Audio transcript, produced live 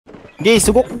Gay,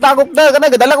 sugok-tagok na ka na,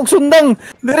 gadala kong sundang.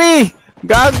 Diri,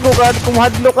 gago ka,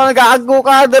 kumahadlo ka, gago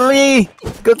ka, diri.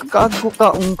 Gago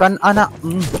ka, ungkan, anak.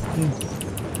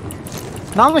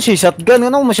 Naman siya shotgun,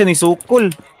 ano mo siya ni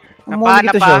sukol. Napa.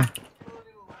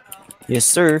 Yes,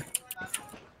 sir.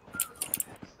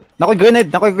 Nakoy grenade.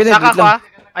 Saka ko ah.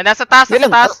 Ay, nasa taas, nasa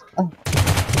taas.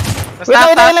 Wait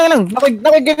lang.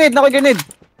 Nakoy grenade.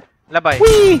 Labay.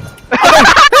 Wee!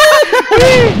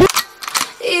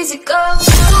 Easy go.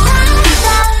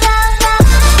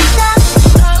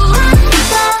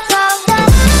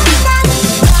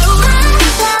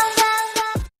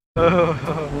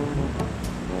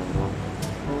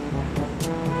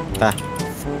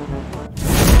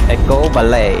 Echo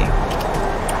balay.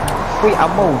 Uy,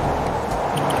 amo.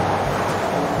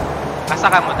 Asa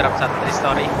ka mo drop sa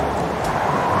story?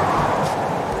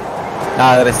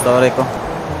 Restore ko.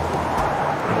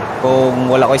 Kung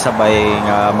wala ko isabay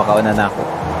nga makauna na ako.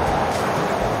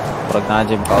 Prog na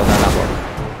gym makauna na ako.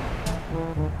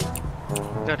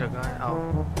 Dadagan.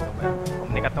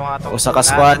 Komunikat mo nga ito. Usa ka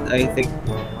squad, I think.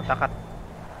 Matakat.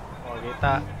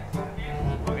 Kita.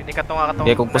 Komunikat mo nga ito.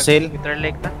 Okay, kung pusil.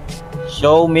 Interlake na.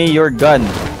 Show me your gun.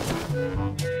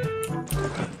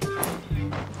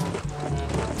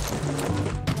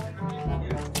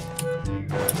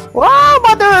 Wow,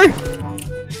 mother!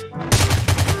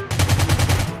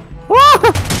 Wow!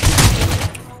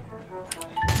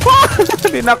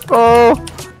 Dinako!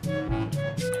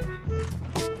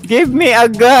 Give me a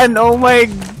gun! Oh my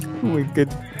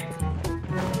god.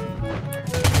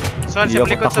 Son, siya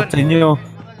likod son.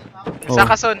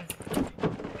 Saka son.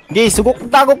 Gay,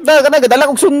 sugok-tagok na ka na,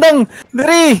 gadala kong sundang.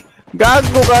 Diri!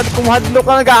 Gago ka, kumahadlo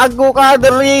ka, gago ka,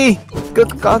 diri!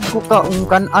 Gago ka,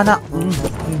 ungkan, anak.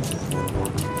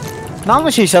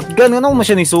 Naman siya shotgun, ano mo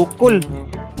siya ni sukol.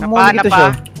 Napa.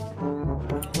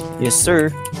 Yes, sir.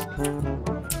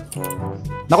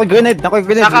 Nakoy grenade.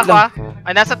 Saka ko ah.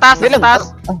 Ay, nasa taas, nasa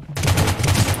taas.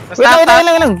 Wait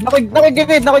lang.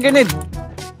 Nakoy grenade.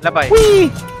 Labay. Wee!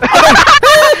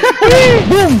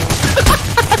 Boom!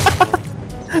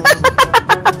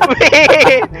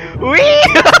 Wee!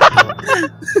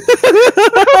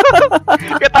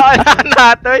 Katawan na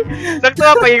natin. Sakto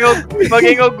nga,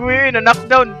 pag-ingog wee,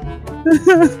 na-knockdown.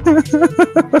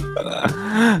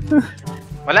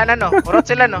 Wala na no, urot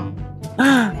sila no.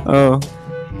 Oo.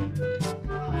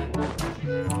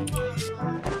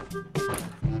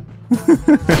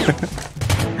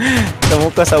 Tamo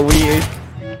ka sa weird.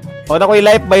 O na ko yung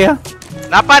life ba ya?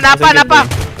 Napa.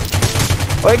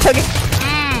 Oy, sagi.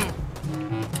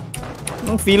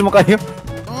 Feel mo kayo.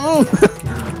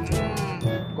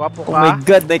 Guwapo ka. Oh my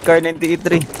god, na car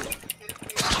 93.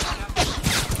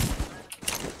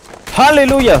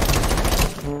 Hallelujah.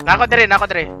 Nako dire.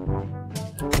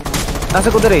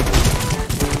 Nasa ko dire.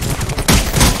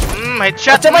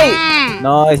 Headshot.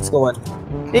 Nice ko one.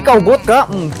 Ikaw bot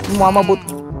ka? Mamabot.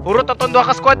 Puro totondo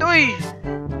ka squad uy.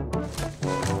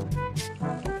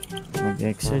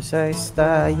 Mag-exercise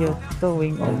tayo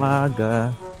tuwing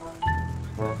umaga.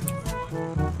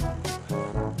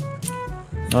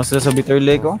 Nasa sa bitter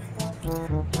lake ko.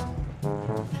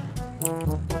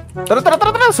 Tara.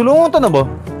 Sulungan to na ba?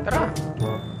 Tara.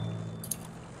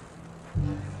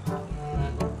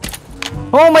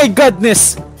 Oh my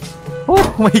goodness!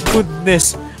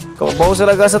 Kababaw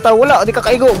talaga sa tao. Wala, di ka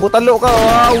kaigo. Butalo ka.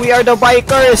 Oh, we are the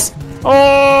bikers!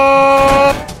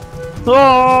 Oh!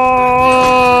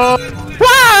 Ah!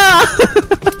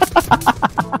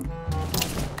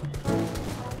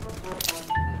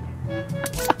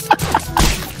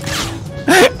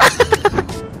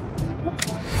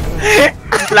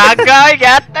 Lagay,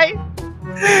 gatay!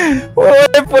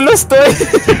 Uy, pulos to eh!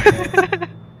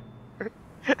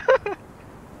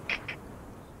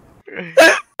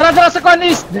 Tara sa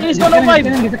kanis! Is 105!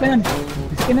 Gisa ka yan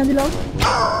nila.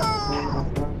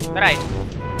 Taray!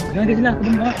 Ganda sila.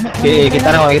 Okay,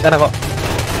 kita na ko.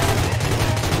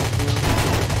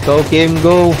 Go, Kim,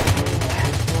 go!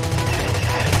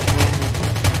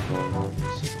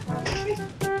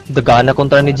 Dagana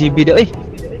kontra ni GB daw eh.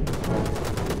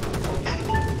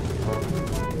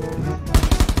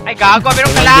 Ay gago,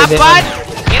 merong kalaban!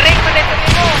 I-ring mo dito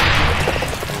mo!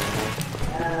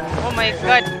 Oh my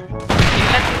god!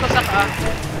 Tingnan dito sa ka.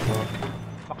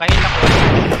 Pakahin ako.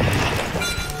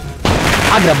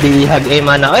 Grabe ihag eh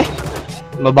mana eh.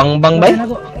 Mabangbang ba eh?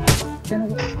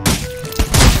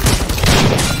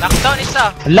 Knockdown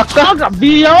isa. Lak ka!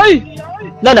 Grabe ay!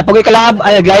 Napagoy kalab.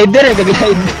 Ay, glider eh,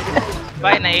 gaglide.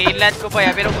 Bay, nailan ko ba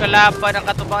ya? Merong kalaban ang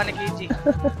katubangan ni KG.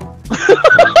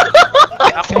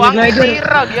 Ako ang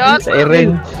sirag yan. Sa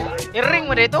i-ring. I-ring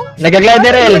mo dito?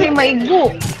 Nagaglider El. Maigo!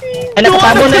 Ay,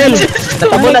 nakatabo na El.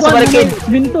 Nakatabo na sa barricade.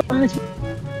 Binto.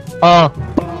 Oh.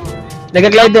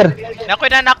 Nag-glider. Nakoy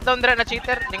na knockdown dra na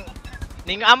cheater.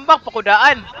 Ning ambak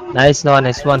pakudaan. Nice no,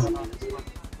 nice one.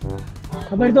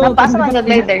 Napasa man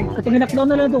nag-glider. Katong knockdown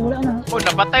na lang to, wala na. Oh,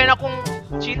 napatay na kong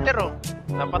cheater oh.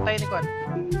 Napatay ni Kwan.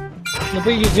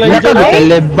 Napay yung Wala ka,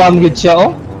 nag-elebam yun siya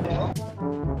oh.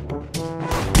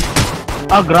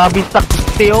 Ah, grabe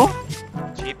sakti oh.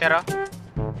 Cheater oh.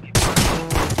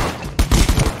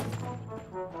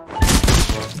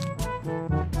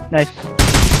 Nice.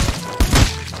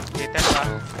 Cheater pa.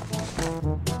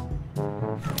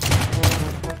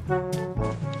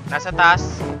 Nasa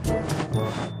taas.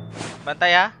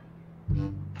 Bantay ha.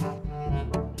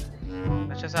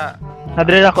 Nasa sa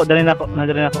Nadrin ako.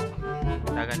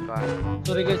 dagan ko ah.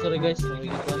 Sorry guys.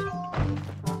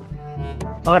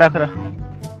 Okra.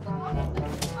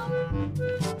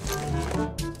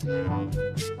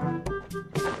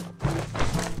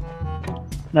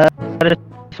 Nadrin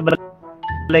sa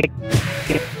balik.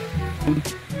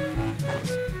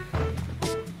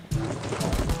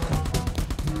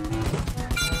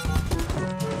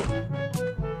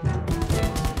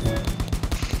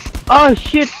 Oh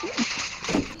shit!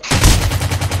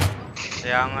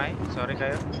 Kaya nga eh. Sorry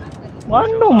kayo.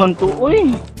 Ano man to,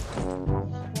 uy?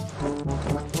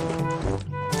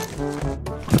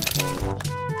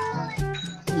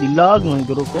 Dilag ng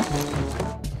guru ko.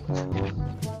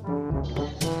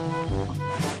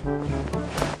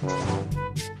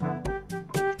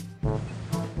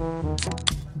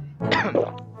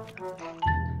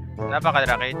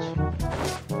 Napaka-drakage.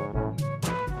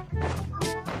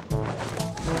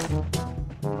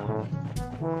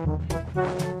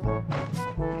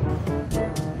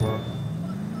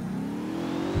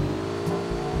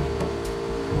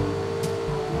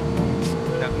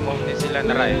 Nag-move din sila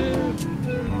na right.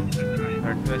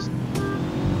 Northwest.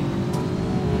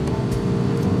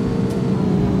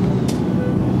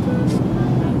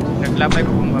 Naglamay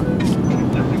ko ba?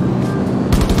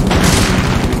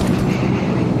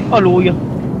 Aluya.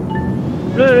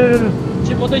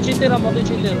 Si Motoy cheater.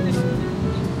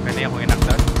 Kanya akong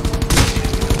in-knockdown.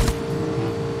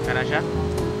 Kana siya?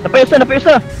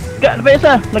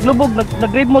 Napayasa. Naglubog,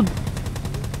 nag-grave mode.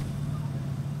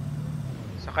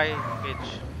 Sakay,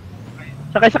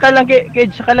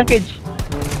 Cage. Sakay lang cage.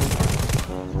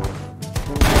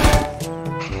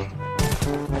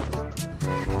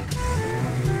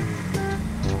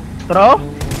 Tro?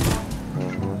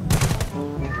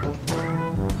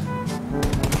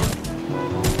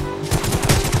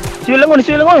 Siulang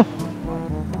mo.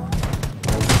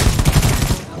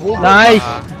 Nice.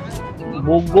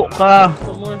 Bugo ka.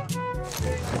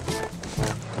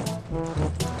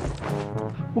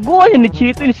 Bugo yan ni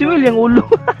Chito, ni Siwil yung ulo.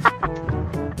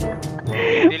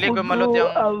 Dili ko malot yung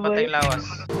patay lawas.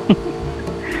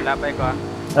 Lapay ko ah.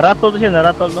 Naratol to siya,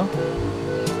 no?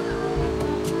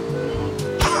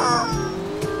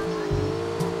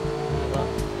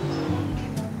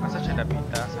 Asa siya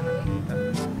nabita?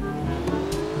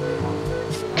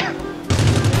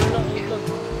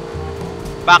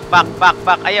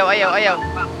 Back. Ayaw.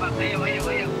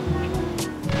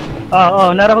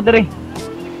 Nara ko diri.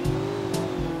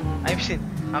 I've seen.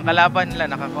 Ang kalaban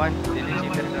nila nakakuan. Dili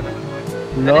cheater ka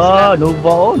na. No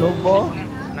ba?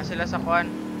 Na sila sa kuan.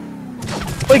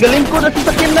 Uy, galing ko na sa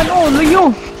sakinan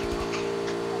Luyo.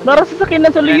 Nara sa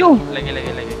sakinan sa Luyo. Lagi.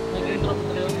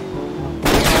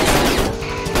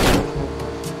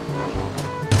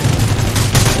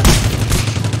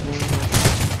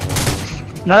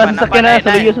 Nara sa sakinan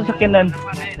sa Luyo sa sakinan.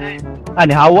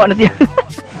 Ni hawa na siya.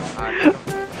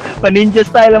 Pa-ninja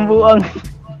style ang buang.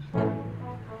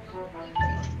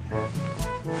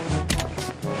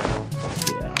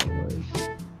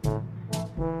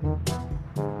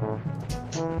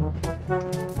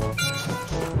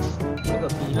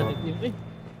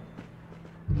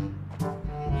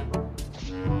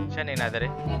 Siya na inadari.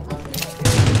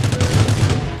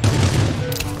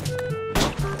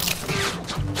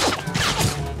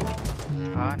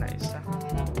 Nice ah.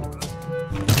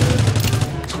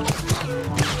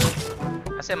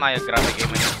 Kasi mayo grabe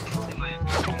game niya.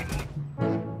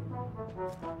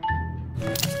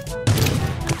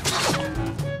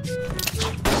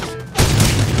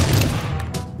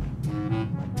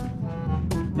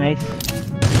 Nice.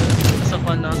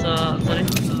 Sorry.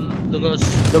 Dughouse.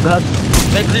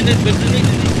 Back grenade.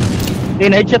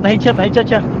 Na-headshot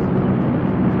siya.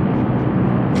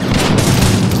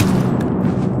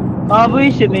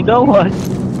 Boy, shit, may gawas.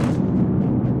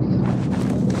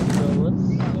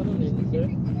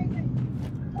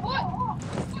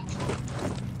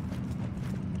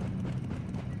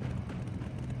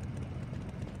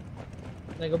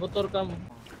 Nagabotor ka mo.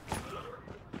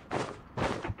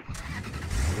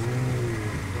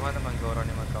 naman goro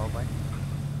ni magkaubay.